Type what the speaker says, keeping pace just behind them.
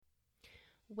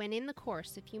When in the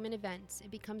course of human events it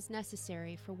becomes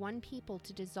necessary for one people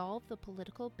to dissolve the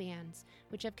political bands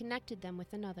which have connected them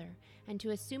with another, and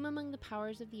to assume among the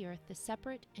powers of the earth the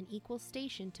separate and equal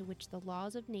station to which the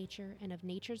laws of nature and of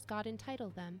nature's God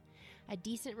entitle them, a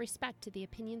decent respect to the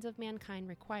opinions of mankind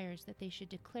requires that they should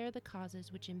declare the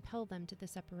causes which impel them to the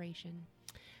separation.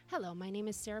 Hello, my name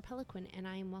is Sarah Peliquin, and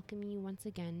I am welcoming you once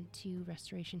again to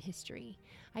Restoration History.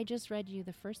 I just read you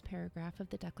the first paragraph of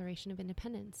the Declaration of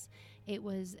Independence. It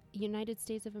was United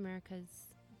States of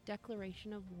America's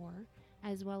declaration of war,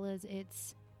 as well as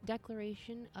its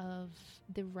declaration of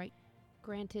the right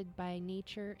granted by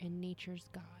nature and nature's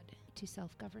God to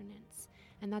self-governance.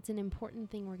 And that's an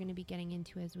important thing we're going to be getting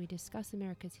into as we discuss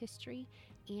America's history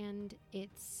and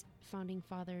its founding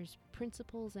fathers'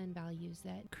 principles and values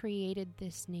that created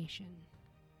this nation.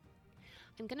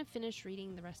 I'm going to finish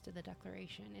reading the rest of the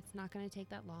Declaration. It's not going to take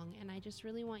that long, and I just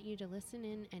really want you to listen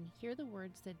in and hear the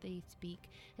words that they speak,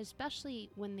 especially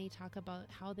when they talk about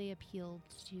how they appealed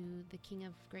to the King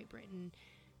of Great Britain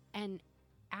and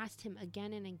asked him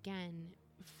again and again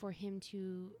for him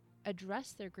to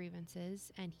address their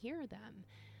grievances and hear them.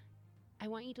 I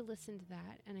want you to listen to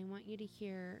that, and I want you to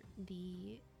hear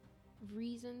the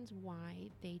reasons why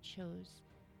they chose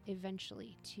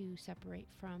eventually to separate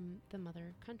from the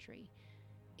mother country.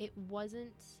 It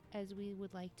wasn't, as we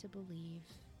would like to believe,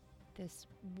 this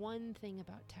one thing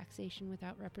about taxation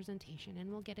without representation, and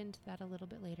we'll get into that a little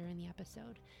bit later in the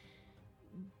episode.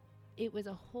 It was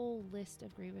a whole list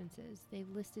of grievances. They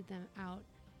listed them out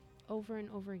over and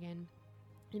over again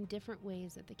in different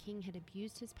ways that the king had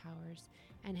abused his powers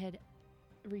and had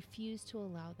refused to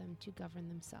allow them to govern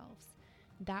themselves.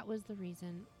 That was the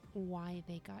reason why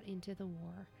they got into the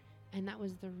war, and that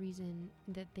was the reason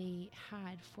that they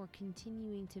had for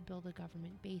continuing to build a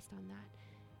government based on that.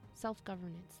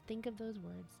 Self-governance. Think of those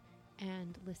words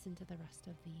and listen to the rest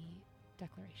of the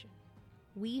Declaration.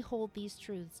 We hold these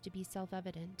truths to be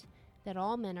self-evident, that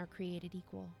all men are created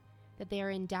equal, that they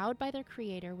are endowed by their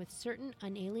Creator with certain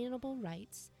unalienable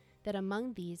rights, that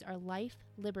among these are life,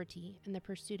 liberty, and the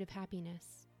pursuit of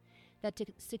happiness, that to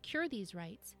secure these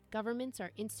rights, governments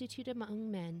are instituted among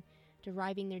men,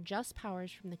 deriving their just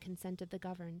powers from the consent of the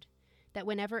governed, that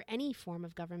whenever any form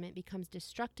of government becomes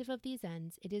destructive of these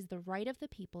ends, it is the right of the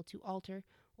people to alter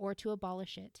or to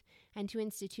abolish it, and to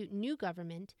institute new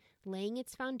government, laying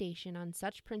its foundation on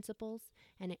such principles,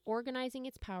 and organizing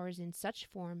its powers in such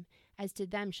form as to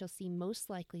them shall seem most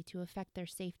likely to affect their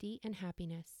safety and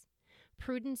happiness.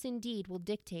 Prudence indeed will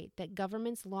dictate that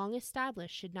governments long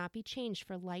established should not be changed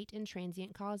for light and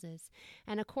transient causes,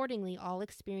 and accordingly all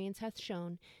experience hath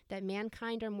shown that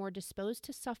mankind are more disposed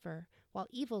to suffer, while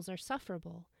evils are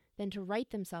sufferable, than to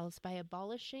right themselves by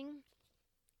abolishing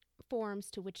forms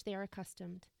to which they are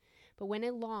accustomed. But when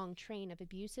a long train of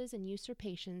abuses and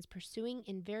usurpations, pursuing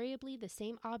invariably the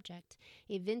same object,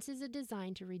 evinces a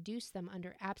design to reduce them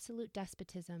under absolute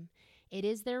despotism, it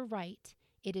is their right,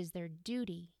 it is their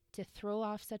duty, to throw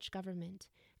off such government,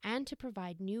 and to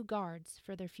provide new guards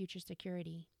for their future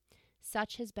security.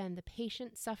 Such has been the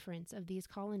patient sufferance of these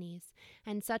colonies,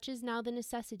 and such is now the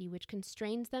necessity which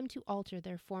constrains them to alter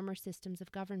their former systems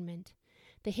of government.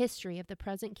 The history of the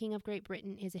present King of Great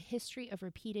Britain is a history of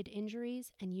repeated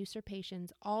injuries and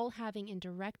usurpations, all having in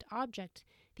direct object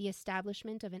the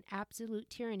establishment of an absolute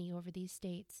tyranny over these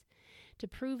states. To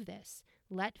prove this,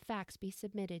 let facts be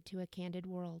submitted to a candid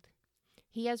world.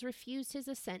 He has refused his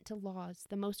assent to laws,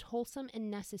 the most wholesome and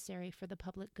necessary for the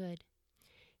public good.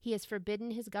 He has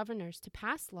forbidden his governors to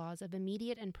pass laws of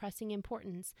immediate and pressing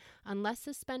importance, unless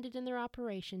suspended in their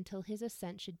operation till his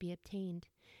assent should be obtained,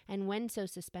 and when so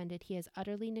suspended he has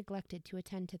utterly neglected to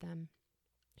attend to them.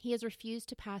 He has refused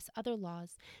to pass other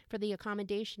laws for the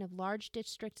accommodation of large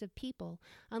districts of people,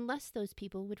 unless those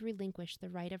people would relinquish the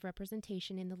right of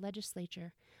representation in the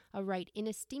legislature, a right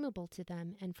inestimable to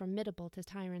them and formidable to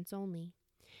tyrants only.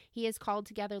 He has called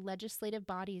together legislative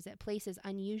bodies at places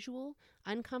unusual,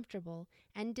 uncomfortable,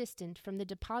 and distant from the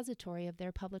depository of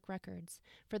their public records,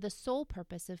 for the sole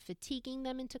purpose of fatiguing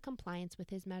them into compliance with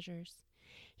his measures.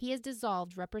 He has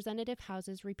dissolved representative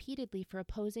houses repeatedly for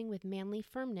opposing with manly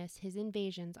firmness his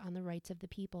invasions on the rights of the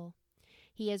people.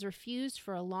 He has refused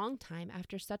for a long time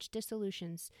after such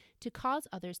dissolutions to cause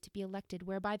others to be elected,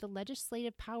 whereby the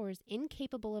legislative powers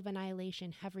incapable of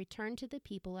annihilation have returned to the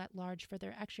people at large for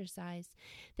their exercise,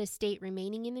 the state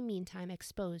remaining in the meantime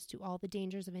exposed to all the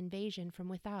dangers of invasion from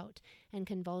without and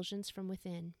convulsions from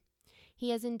within. He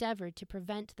has endeavored to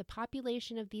prevent the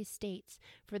population of these states,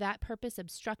 for that purpose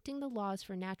obstructing the laws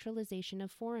for naturalization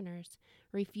of foreigners,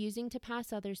 refusing to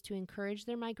pass others to encourage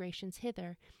their migrations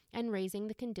hither, and raising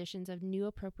the conditions of new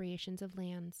appropriations of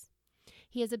lands.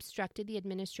 He has obstructed the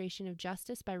administration of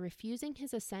justice by refusing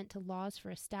his assent to laws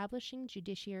for establishing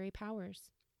judiciary powers.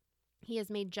 He has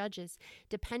made judges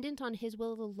dependent on his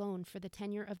will alone for the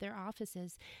tenure of their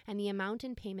offices and the amount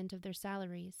and payment of their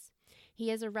salaries. He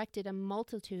has erected a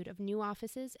multitude of new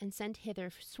offices and sent hither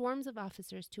swarms of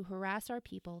officers to harass our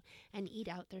people and eat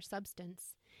out their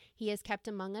substance. He has kept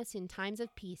among us in times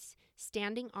of peace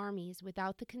standing armies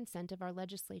without the consent of our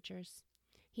legislatures.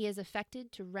 He has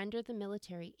effected to render the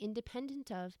military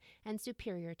independent of and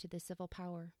superior to the civil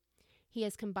power. He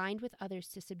has combined with others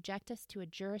to subject us to a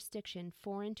jurisdiction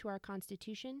foreign to our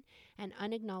Constitution and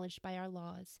unacknowledged by our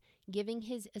laws, giving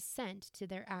his assent to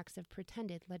their acts of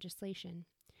pretended legislation,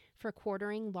 for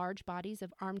quartering large bodies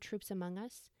of armed troops among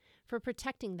us, for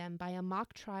protecting them by a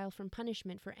mock trial from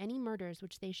punishment for any murders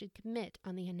which they should commit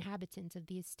on the inhabitants of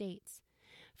these states,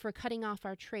 for cutting off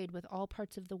our trade with all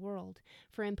parts of the world,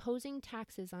 for imposing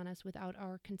taxes on us without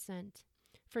our consent,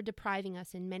 for depriving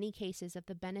us in many cases of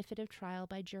the benefit of trial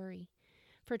by jury,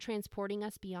 for transporting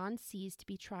us beyond seas to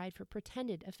be tried for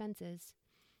pretended offenses,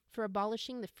 for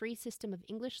abolishing the free system of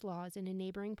English laws in a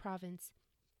neighboring province,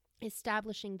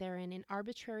 establishing therein an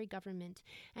arbitrary government,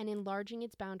 and enlarging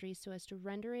its boundaries so as to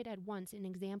render it at once an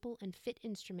example and fit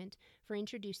instrument for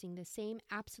introducing the same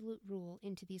absolute rule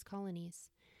into these colonies,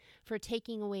 for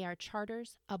taking away our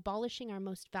charters, abolishing our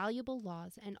most valuable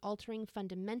laws, and altering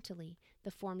fundamentally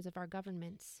the forms of our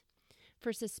governments,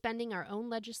 for suspending our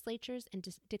own legislatures and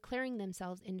declaring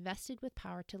themselves invested with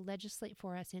power to legislate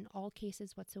for us in all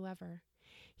cases whatsoever.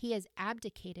 He has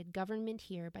abdicated government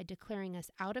here by declaring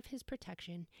us out of his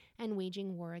protection and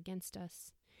waging war against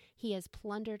us. He has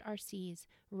plundered our seas,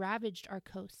 ravaged our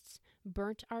coasts,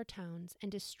 burnt our towns,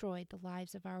 and destroyed the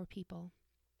lives of our people.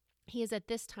 He is at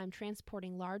this time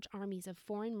transporting large armies of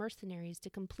foreign mercenaries to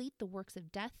complete the works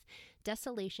of death,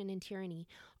 desolation, and tyranny,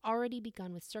 already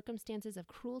begun with circumstances of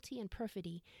cruelty and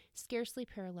perfidy scarcely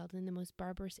paralleled in the most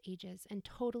barbarous ages, and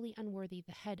totally unworthy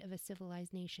the head of a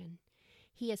civilized nation.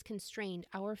 He has constrained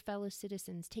our fellow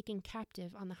citizens taken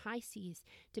captive on the high seas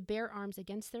to bear arms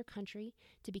against their country,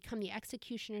 to become the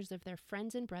executioners of their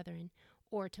friends and brethren,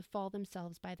 or to fall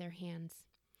themselves by their hands.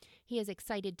 He has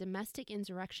excited domestic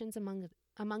insurrections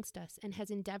amongst us, and has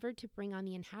endeavored to bring on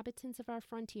the inhabitants of our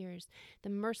frontiers the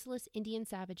merciless Indian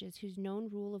savages whose known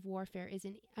rule of warfare is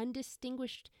an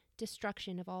undistinguished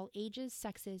destruction of all ages,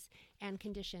 sexes, and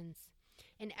conditions.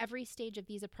 In every stage of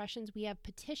these oppressions, we have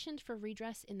petitioned for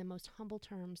redress in the most humble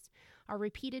terms. Our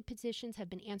repeated petitions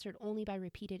have been answered only by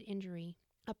repeated injury.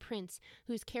 A prince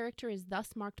whose character is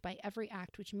thus marked by every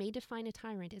act which may define a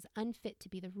tyrant is unfit to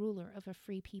be the ruler of a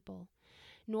free people.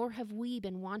 Nor have we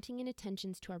been wanting in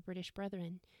attentions to our British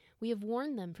brethren. We have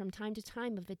warned them from time to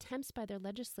time of attempts by their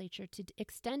legislature to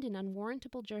extend an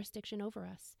unwarrantable jurisdiction over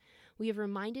us. We have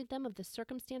reminded them of the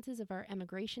circumstances of our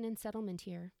emigration and settlement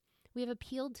here. We have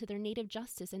appealed to their native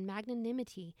justice and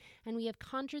magnanimity, and we have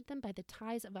conjured them by the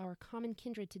ties of our common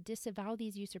kindred to disavow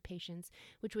these usurpations,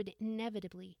 which would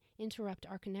inevitably interrupt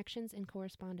our connections and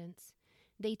correspondence.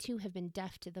 They too have been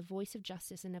deaf to the voice of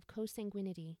justice and of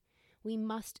consanguinity. We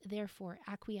must, therefore,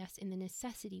 acquiesce in the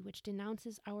necessity which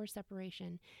denounces our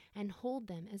separation, and hold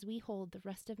them as we hold the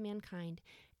rest of mankind,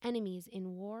 enemies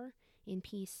in war, in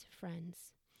peace,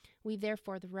 friends. We,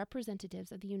 therefore, the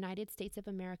representatives of the United States of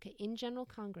America in General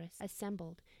Congress,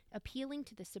 assembled, appealing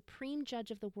to the Supreme Judge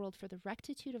of the world for the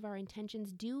rectitude of our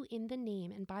intentions, do in the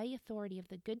name and by authority of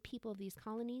the good people of these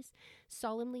colonies,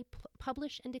 solemnly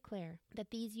publish and declare that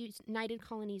these united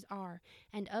colonies are,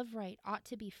 and of right ought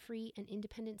to be free and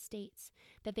independent states,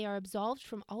 that they are absolved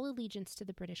from all allegiance to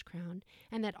the British Crown,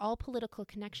 and that all political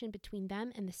connection between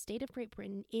them and the state of Great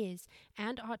Britain is,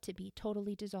 and ought to be,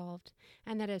 totally dissolved,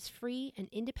 and that as free and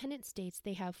independent states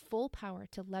they have full power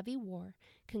to levy war,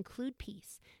 conclude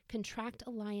peace, contract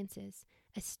alliances,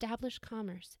 establish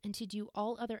commerce, and to do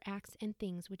all other acts and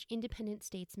things which independent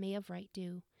states may of right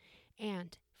do.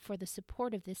 And, for the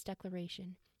support of this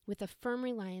declaration, with a firm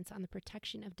reliance on the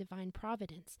protection of divine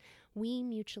providence, we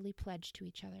mutually pledge to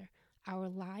each other our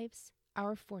lives,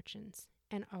 our fortunes,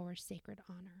 and our sacred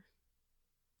honor.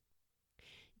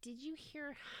 Did you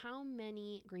hear how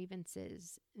many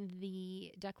grievances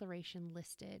the declaration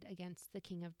listed against the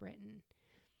King of Britain?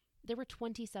 There were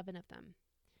 27 of them.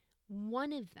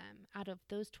 One of them out of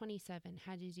those 27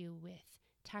 had to do with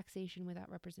taxation without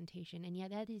representation, and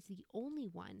yet that is the only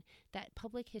one that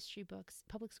public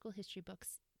school history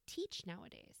books teach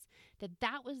nowadays,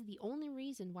 that was the only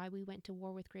reason why we went to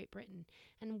war with Great Britain.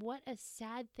 And what a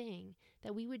sad thing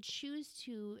that we would choose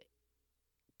to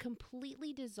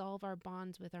completely dissolve our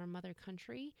bonds with our mother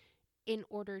country in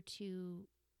order to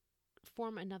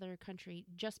form another country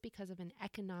just because of an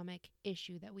economic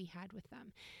issue that we had with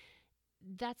them.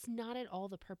 that's not at all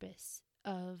the purpose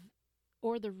of,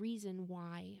 or the reason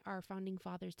why our founding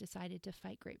fathers decided to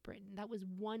fight Great Britain. That was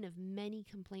one of many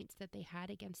complaints that they had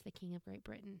against the King of Great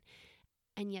Britain.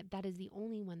 And yet that is the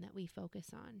only one that we focus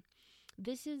on.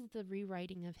 This is the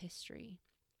rewriting of history.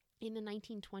 In the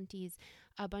 1920s,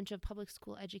 a bunch of public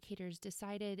school educators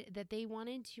decided that they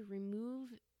wanted to remove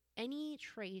any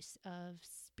trace of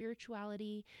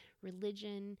spirituality,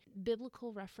 religion,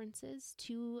 biblical references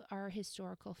to our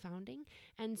historical founding.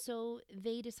 And so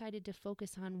they decided to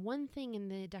focus on one thing in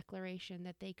the Declaration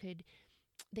that they could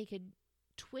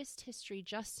twist history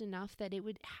just enough that it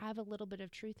would have a little bit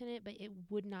of truth in it, but it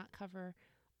would not cover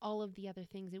all of the other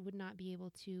things. It would not be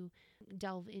able to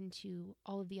delve into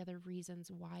all of the other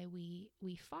reasons why we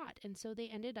fought. And so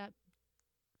they ended up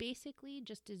basically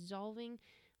just dissolving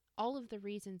all of the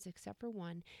reasons except for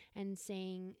one, and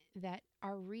saying that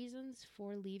our reasons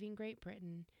for leaving Great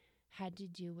Britain had to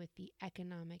do with the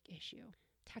economic issue,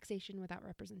 taxation without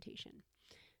representation.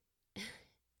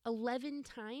 11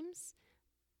 times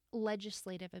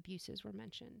legislative abuses were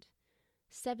mentioned,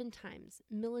 7 times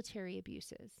military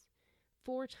abuses,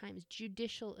 4 times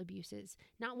judicial abuses.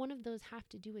 Not one of those have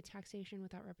to do with taxation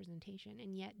without representation,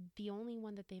 and yet the only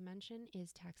one that they mention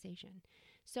is taxation.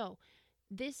 So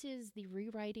this is the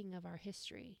rewriting of our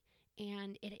history,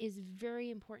 and it is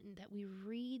very important that we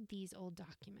read these old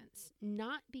documents,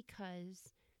 not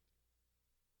because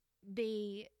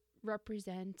they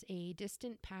represent a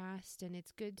distant past and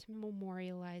it's good to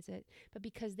memorialize it, but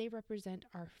because they represent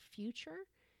our future.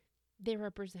 They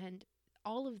represent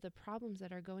all of the problems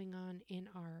that are going on in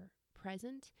our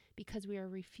present, because we are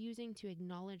refusing to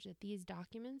acknowledge that these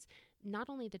documents, not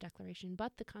only the Declaration,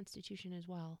 but the Constitution as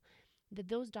well, that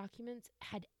those documents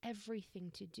had everything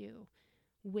to do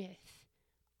with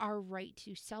our right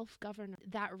to self-govern.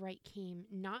 That right came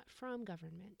not from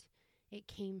government. It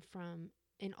came from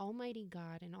an almighty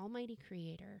God, an almighty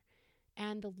creator,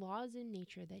 and the laws in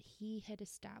nature that he had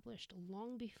established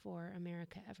long before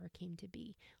America ever came to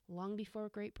be, long before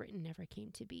Great Britain ever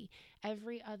came to be.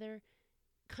 Every other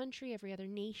country, every other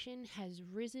nation has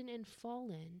risen and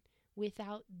fallen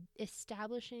without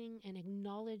establishing and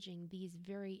acknowledging these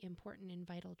very important and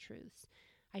vital truths.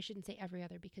 I shouldn't say every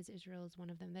other, because Israel is one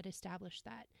of them that established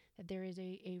that there is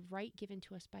a right given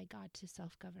to us by God to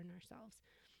self-govern ourselves.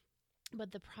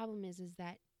 But the problem is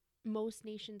that most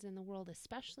nations in the world,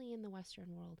 especially in the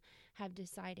Western world, have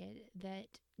decided that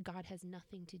God has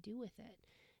nothing to do with it.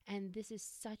 And this is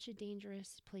such a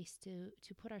dangerous place to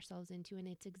put ourselves into, and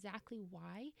it's exactly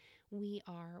why we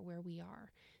are where we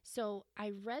are. So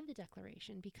I read the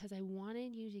Declaration because I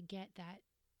wanted you to get that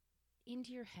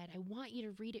into your head. I want you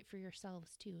to read it for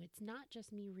yourselves too. It's not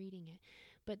just me reading it,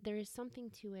 but there is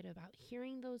something to it about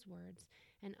hearing those words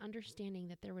and understanding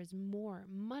that there was more,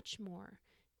 much more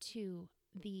to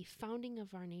the founding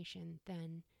of our nation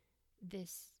than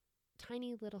this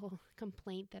tiny little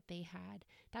complaint that they had.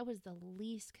 That was the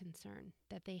least concern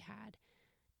that they had.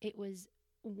 It was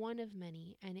one of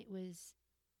many, and it was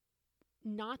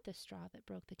not the straw that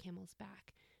broke the camel's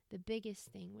back. The biggest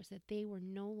thing was that they were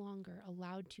no longer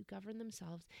allowed to govern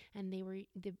themselves, and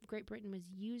Great Britain was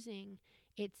using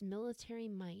its military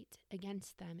might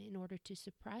against them in order to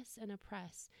suppress and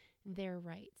oppress their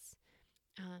rights,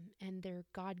 and their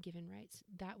God-given rights.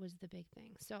 That was the big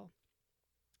thing. So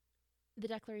the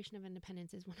Declaration of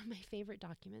Independence is one of my favorite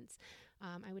documents.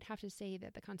 I would have to say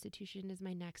that the Constitution is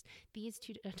my next. These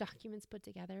two documents put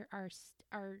together are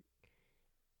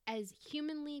as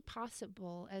humanly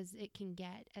possible as it can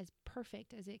get, as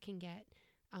perfect as it can get,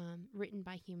 written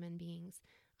by human beings.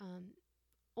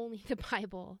 Only the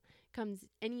Bible goes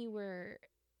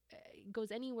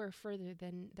anywhere further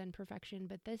than perfection,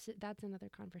 but that's another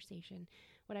conversation.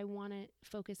 What I want to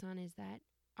focus on is that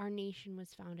our nation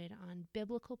was founded on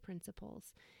biblical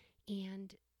principles,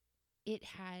 and it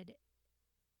had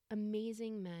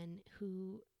amazing men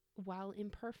who, while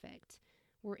imperfect,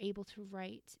 were able to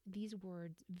write these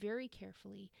words very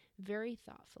carefully, very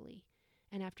thoughtfully,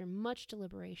 and after much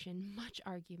deliberation, much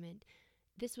argument.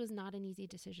 This was not an easy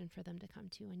decision for them to come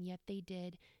to, and yet they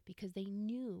did, because they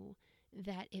knew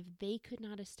that if they could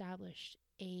not establish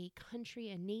a country,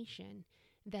 a nation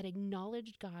that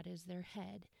acknowledged God as their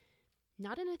head,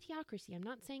 not in a theocracy. I'm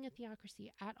not saying a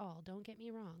theocracy at all. Don't get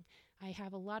me wrong. I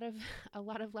have a lot of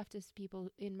leftist people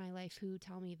in my life who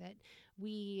tell me that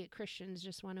we Christians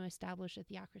just want to establish a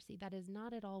theocracy. That is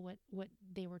not at all what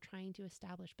they were trying to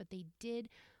establish, but they did.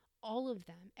 All of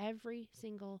them, every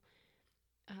single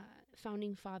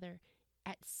founding father,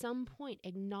 at some point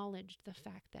acknowledged the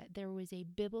fact that there was a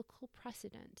biblical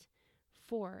precedent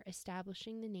for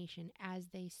establishing the nation as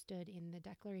they stood in the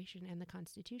Declaration and the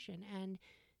Constitution. And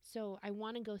So I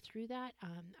want to go through that.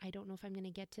 I don't know if I'm going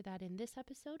to get to that in this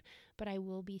episode, but I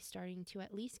will be starting to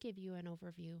at least give you an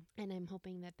overview, and I'm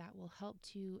hoping that that will help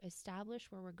to establish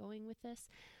where we're going with this.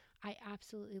 I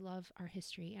absolutely love our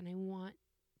history, and I want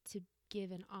to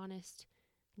give an honest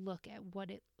look at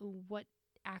what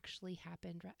actually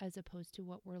happened as opposed to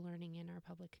what we're learning in our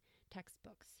public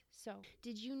textbooks. So,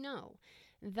 did you know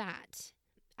that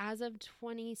as of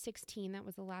 2016, that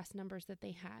was the last numbers that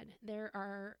they had, there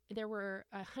were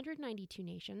 192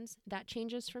 nations. That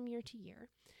changes from year to year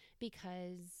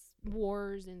because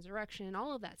wars, insurrection,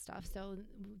 all of that stuff. So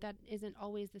that isn't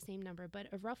always the same number, but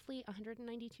roughly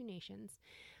 192 nations.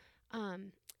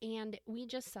 And we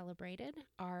just celebrated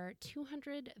our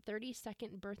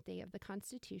 232nd birthday of the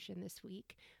Constitution this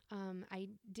week. I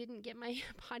didn't get my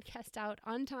podcast out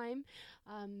on time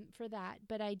for that,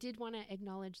 but I did want to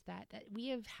acknowledge that we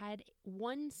have had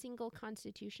one single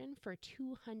Constitution for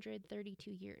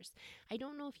 232 years. I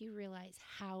don't know if you realize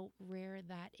how rare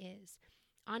that is.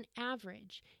 On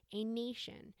average, a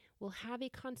nation will have a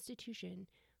Constitution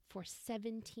for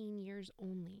 17 years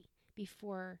only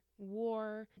before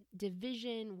war,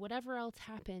 division, whatever else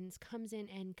happens, comes in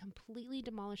and completely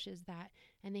demolishes that,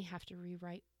 and they have to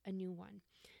rewrite a new one.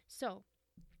 So,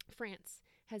 France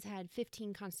has had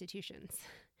 15 constitutions.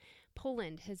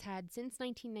 Poland has had, since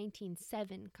 1919,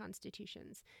 7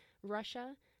 constitutions.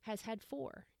 Russia has had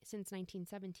 4 since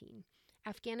 1917.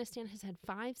 Afghanistan has had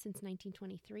 5 since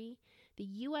 1923. The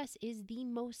U.S. is the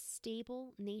most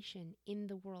stable nation in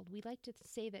the world. We like to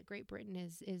say that Great Britain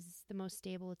is the most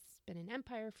stable. It's been an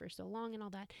empire for so long and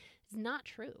all that. It's not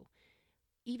true.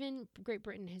 Even Great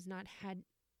Britain has not had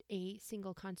a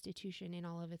single constitution in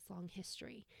all of its long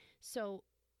history. So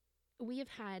we have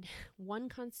had one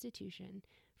constitution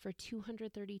for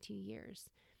 232 years.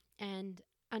 And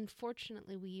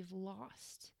unfortunately, we've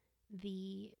lost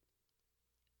the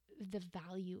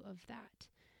value of that,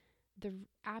 the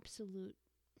absolute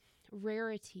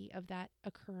rarity of that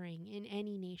occurring in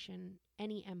any nation,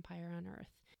 any empire on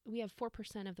earth. We have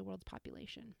 4% of the world's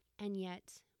population, and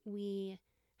yet we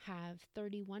have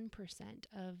 31%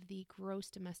 of the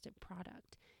gross domestic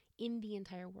product in the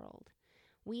entire world.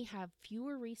 We have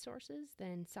fewer resources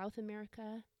than South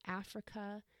America,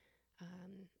 Africa,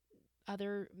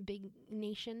 other big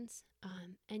nations,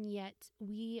 and yet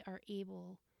we are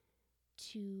able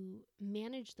to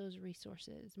manage those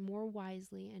resources more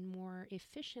wisely and more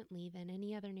efficiently than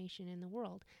any other nation in the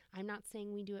world. I'm not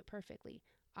saying we do it perfectly,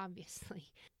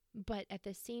 obviously, but at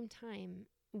the same time,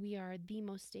 we are the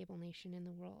most stable nation in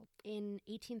the world. In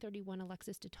 1831,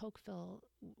 Alexis de Tocqueville,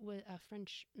 a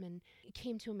Frenchman,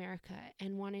 came to America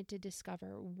and wanted to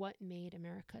discover what made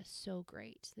America so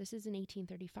great. This is in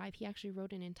 1835. He actually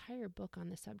wrote an entire book on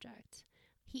the subject.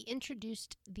 He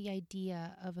introduced the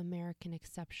idea of American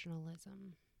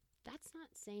exceptionalism. That's not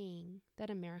saying that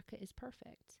America is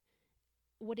perfect.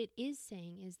 What it is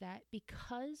saying is that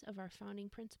because of our founding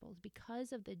principles,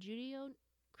 because of the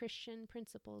Judeo-Christian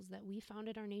principles that we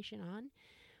founded our nation on,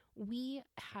 we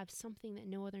have something that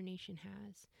no other nation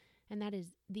has, and that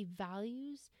is the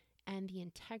values and the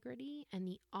integrity and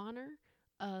the honor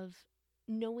of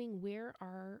knowing where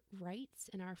our rights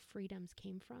and our freedoms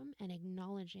came from and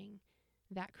acknowledging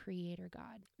that Creator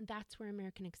God. That's where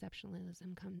American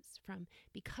exceptionalism comes from.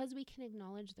 Because we can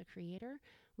acknowledge the Creator,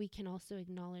 we can also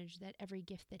acknowledge that every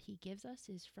gift that He gives us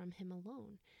is from Him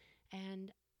alone.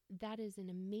 And that is an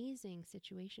amazing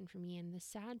situation for me. And the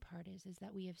sad part is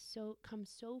that we have come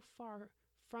so far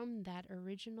from that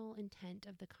original intent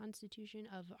of the Constitution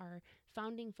of our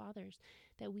founding fathers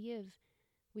that we've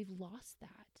lost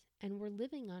that. And we're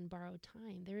living on borrowed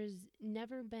time. There has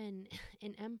never been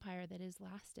an empire that has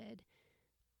lasted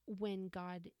when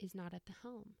God is not at the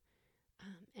helm.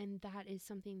 And that is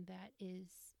something that is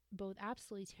both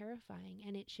absolutely terrifying,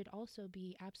 and it should also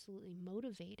be absolutely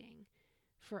motivating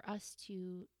for us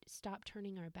to stop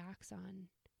turning our backs on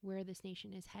where this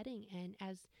nation is heading. And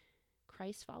as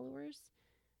Christ followers,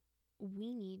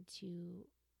 we need to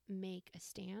make a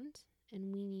stand,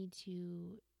 and we need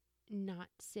to not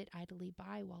sit idly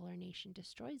by while our nation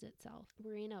destroys itself.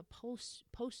 We're in a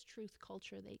post-truth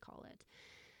culture, they call it.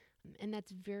 And that's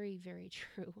very, very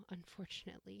true,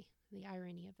 unfortunately. The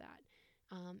irony of that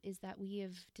is that we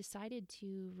have decided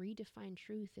to redefine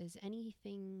truth as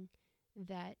anything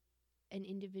that an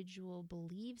individual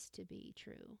believes to be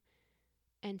true.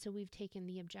 And so we've taken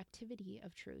the objectivity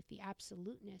of truth, the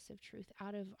absoluteness of truth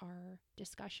out of our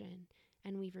discussion,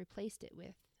 and we've replaced it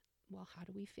with, well, how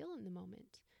do we feel in the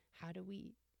moment? How do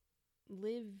we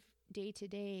live day to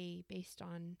day based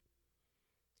on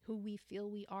who we feel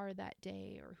we are that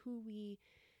day, or who we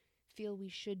feel we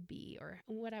should be, or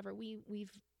whatever.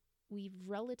 We've we've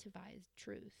relativized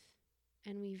truth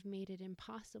and we've made it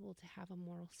impossible to have a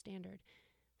moral standard.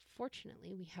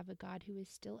 Fortunately, we have a God who is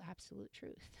still absolute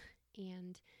truth.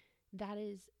 And that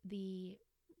is the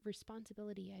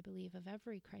responsibility, I believe, of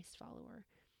every Christ follower,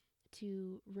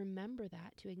 to remember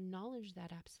that, to acknowledge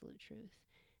that absolute truth,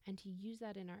 and to use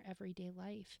that in our everyday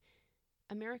life.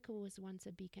 America was once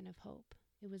a beacon of hope.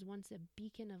 It was once a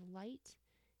beacon of light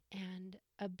and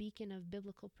a beacon of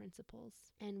biblical principles.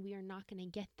 And we are not going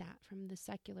to get that from the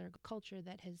secular culture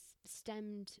that has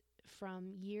stemmed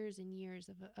from years and years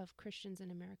of Christians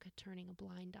in America turning a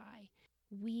blind eye.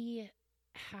 We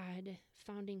had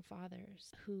founding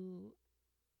fathers who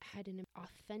had an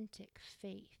authentic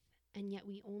faith, and yet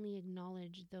we only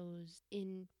acknowledge those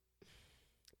in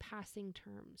passing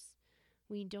terms.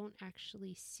 We don't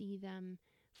actually see them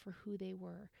for who they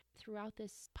were. Throughout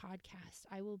this podcast,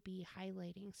 I will be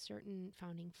highlighting certain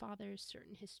founding fathers,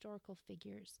 certain historical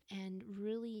figures, and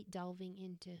really delving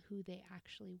into who they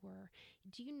actually were.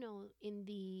 Do you know, in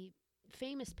the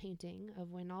famous painting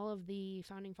of when all of the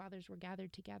founding fathers were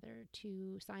gathered together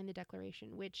to sign the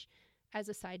Declaration, which, as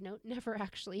a side note, never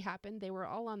actually happened. They were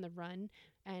all on the run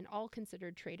and all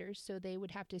considered traitors, so they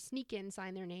would have to sneak in,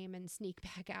 sign their name, and sneak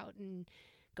back out and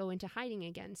go into hiding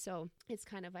again. So it's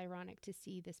kind of ironic to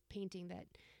see this painting that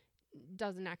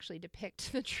doesn't actually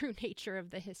depict the true nature of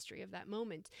the history of that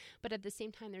moment. But at the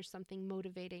same time, there's something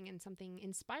motivating and something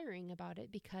inspiring about it,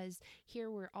 because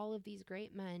here were all of these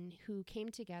great men who came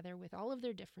together with all of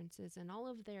their differences and all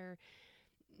of their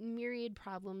myriad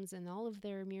problems and all of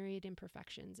their myriad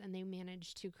imperfections, and they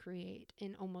managed to create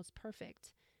an almost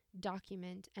perfect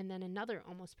document, and then another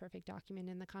almost perfect document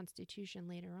in the Constitution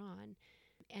later on.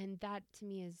 And that to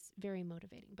me is very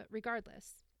motivating. But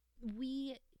regardless,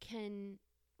 we can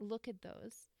look at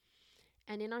those,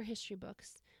 and in our history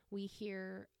books, we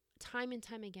hear time and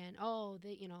time again,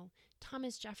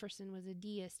 Thomas Jefferson was a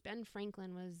deist, Ben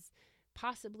Franklin was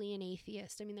possibly an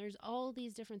atheist. I mean, there's all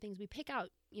these different things. We pick out,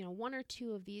 one or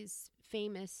two of these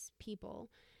famous people,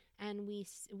 and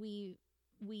we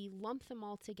lump them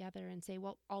all together and say,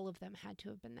 well, all of them had to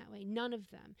have been that way. None of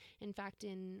them. In fact,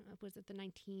 was it the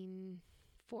 1940s,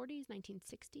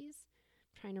 1960s?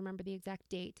 I'm trying to remember the exact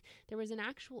date. There was an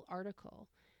actual article,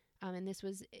 and this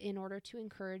was in order to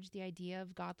encourage the idea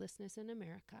of godlessness in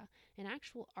America, an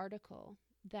actual article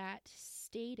that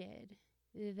stated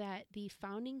that the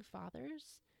founding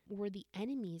fathers were the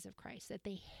enemies of Christ, that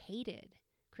they hated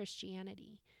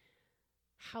Christianity.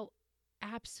 How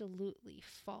absolutely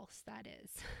false that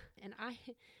is. And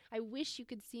I wish you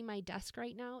could see my desk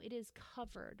right now. It is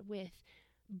covered with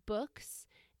books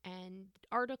and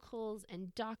articles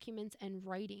and documents and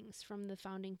writings from the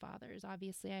founding fathers.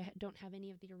 Obviously, I don't have any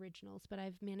of the originals, but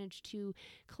I've managed to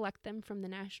collect them from the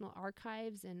National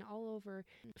Archives and all over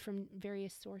from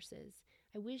various sources.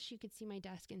 I wish you could see my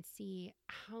desk and see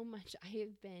how much I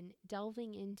have been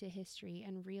delving into history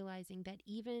and realizing that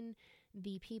even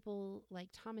the people like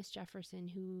Thomas Jefferson,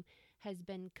 who has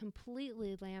been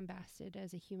completely lambasted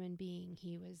as a human being,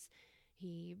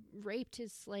 he raped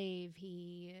his slave,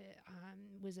 he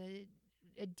was a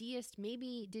deist,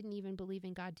 maybe didn't even believe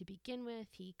in God to begin with,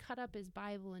 he cut up his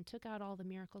Bible and took out all the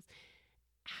miracles.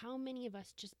 How many of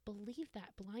us just believe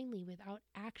that blindly without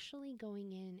actually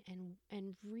going in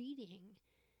and reading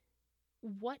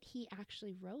what he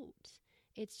actually wrote?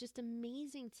 It's just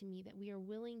amazing to me that we are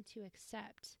willing to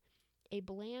accept a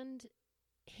bland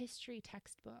history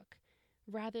textbook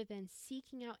rather than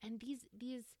seeking out, and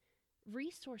these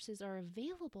resources are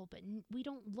available, but we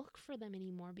don't look for them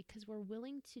anymore because we're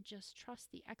willing to just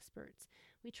trust the experts.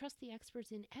 We trust the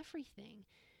experts in everything.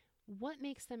 What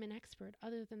makes them an expert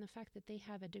other than the fact that they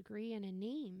have a degree and a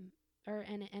name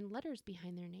and letters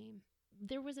behind their name?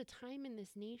 There was a time in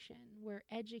this nation where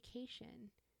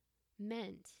education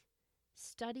meant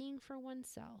studying for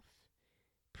oneself,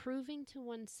 proving to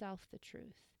oneself the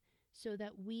truth, so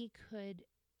that we could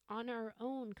on our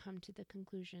own come to the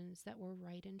conclusions that were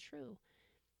right and true.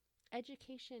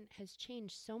 Education has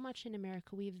changed so much in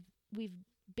America. We've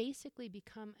basically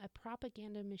become a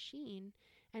propaganda machine,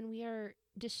 and we are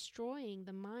destroying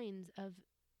the minds of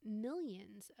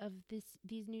millions of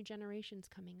these new generations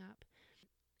coming up.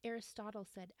 Aristotle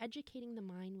said, educating the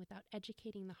mind without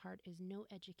educating the heart is no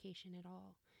education at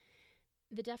all.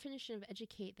 The definition of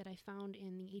educate that I found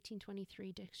in the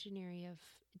 1823 dictionary of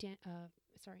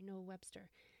Noah Webster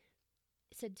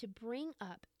said to bring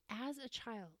up as a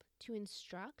child, to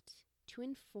instruct, to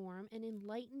inform, and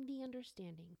enlighten the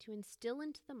understanding, to instill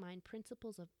into the mind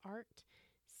principles of art,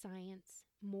 science,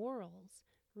 morals,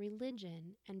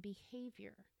 religion, and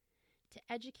behavior. To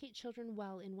educate children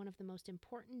well is one of the most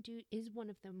important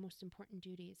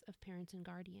duties of parents and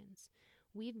guardians.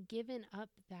 we've given up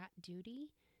that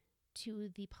duty to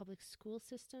the public school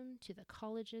system, to the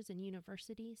colleges and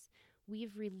universities.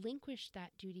 We've relinquished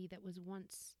that duty that was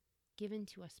once given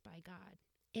to us by God.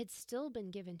 It's still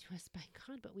been given to us by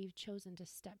God, but we've chosen to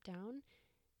step down,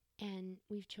 and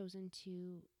we've chosen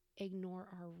to ignore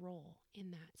our role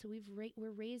in that. So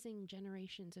we're raising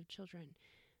generations of children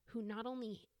who not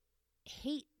only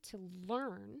hate to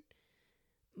learn,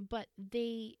 but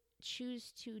they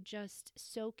choose to just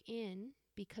soak in,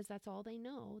 because that's all they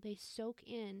know. They soak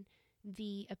in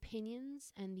the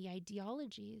opinions and the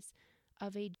ideologies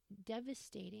of a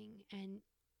devastating and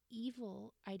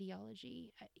evil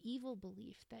ideology, evil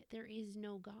belief that there is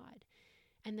no God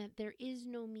and that there is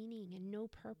no meaning and no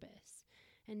purpose.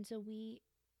 And so we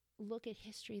look at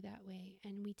history that way,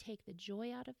 and we take the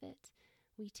joy out of it.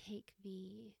 We take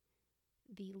the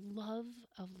love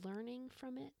of learning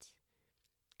from it,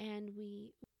 and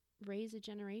we raise a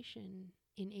generation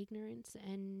in ignorance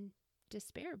and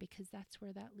despair, because that's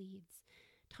where that leads.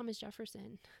 Thomas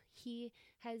Jefferson, he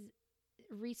has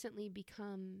recently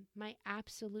become my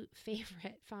absolute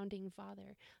favorite founding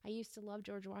father. I used to love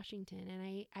George Washington,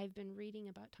 and I've been reading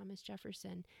about Thomas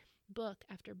Jefferson book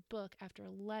after book, after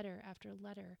letter,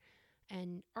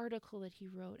 and article that he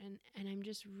wrote, and I'm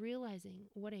just realizing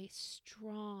what a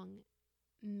strong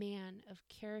man of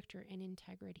character and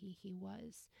integrity he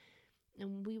was.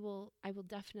 And I will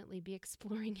definitely be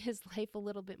exploring his life a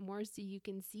little bit more so you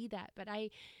can see that. But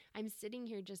I'm sitting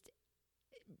here just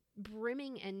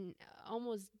brimming and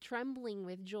almost trembling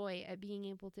with joy at being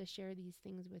able to share these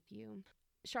things with you.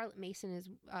 Charlotte Mason is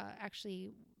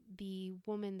actually the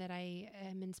woman that I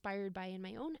am inspired by in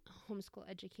my own homeschool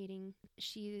educating.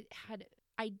 She had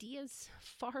ideas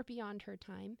far beyond her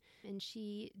time, and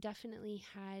she definitely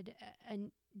had a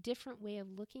different way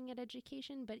of looking at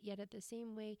education, but yet at the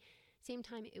same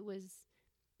time, it was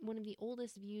one of the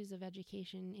oldest views of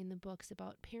education in the books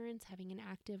about parents having an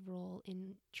active role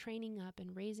in training up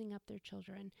and raising up their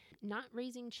children, not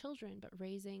raising children, but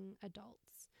raising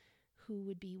adults who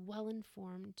would be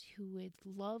well-informed, who would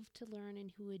love to learn,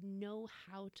 and who would know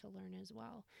how to learn as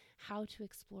well, how to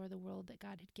explore the world that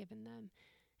God had given them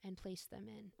and placed them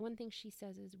in. One thing she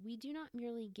says is, we do not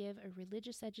merely give a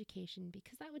religious education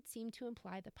because that would seem to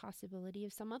imply the possibility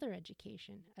of some other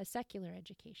education, a secular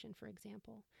education, for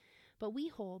example. But we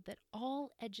hold that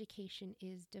all education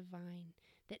is divine,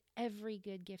 that every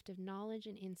good gift of knowledge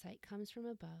and insight comes from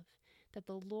above, that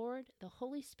the Lord, the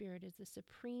Holy Spirit, is the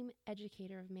supreme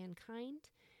educator of mankind,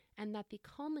 and that the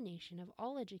culmination of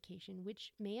all education,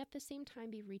 which may at the same time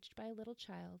be reached by a little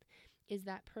child, is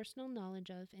that personal knowledge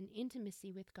of and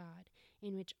intimacy with God,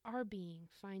 in which our being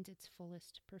finds its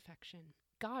fullest perfection.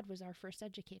 God was our first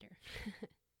educator.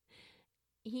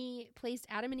 He placed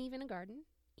Adam and Eve in a garden.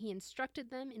 He instructed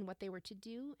them in what they were to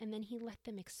do, and then he let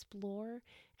them explore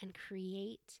and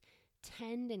create,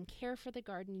 tend and care for the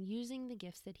garden using the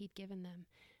gifts that he'd given them.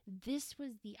 This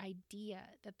was the idea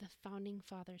that the founding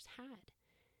fathers had.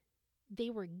 They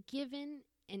were given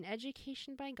an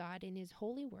education by God in his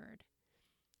holy word,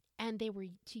 and they were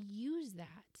to use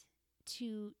that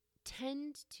to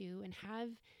tend to and have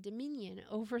dominion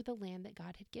over the land that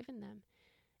God had given them.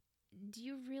 Do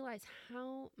you realize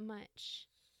how much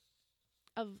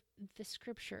of the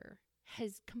scripture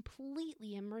has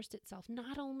completely immersed itself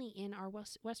not only in our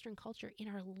Western culture, in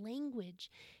our language,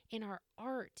 in our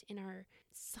art, in our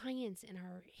science, in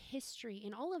our history,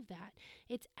 in all of that?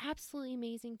 It's absolutely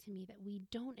amazing to me that we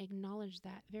don't acknowledge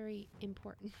that very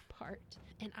important part.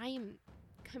 And I am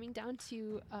coming down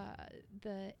to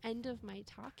the end of my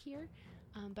talk here,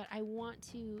 but I want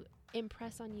to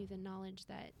impress on you the knowledge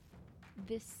that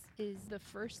this is the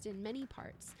first in many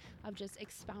parts of just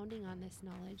expounding on this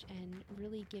knowledge and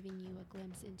really giving you a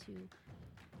glimpse into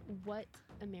what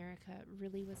America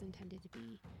really was intended to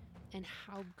be and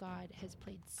how God has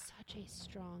played such a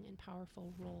strong and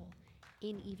powerful role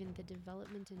in even the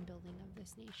development and building of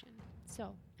this nation.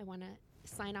 So I want to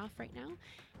sign off right now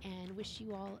and wish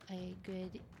you all a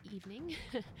good evening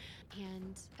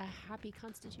and a happy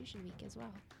Constitution Week as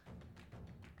well.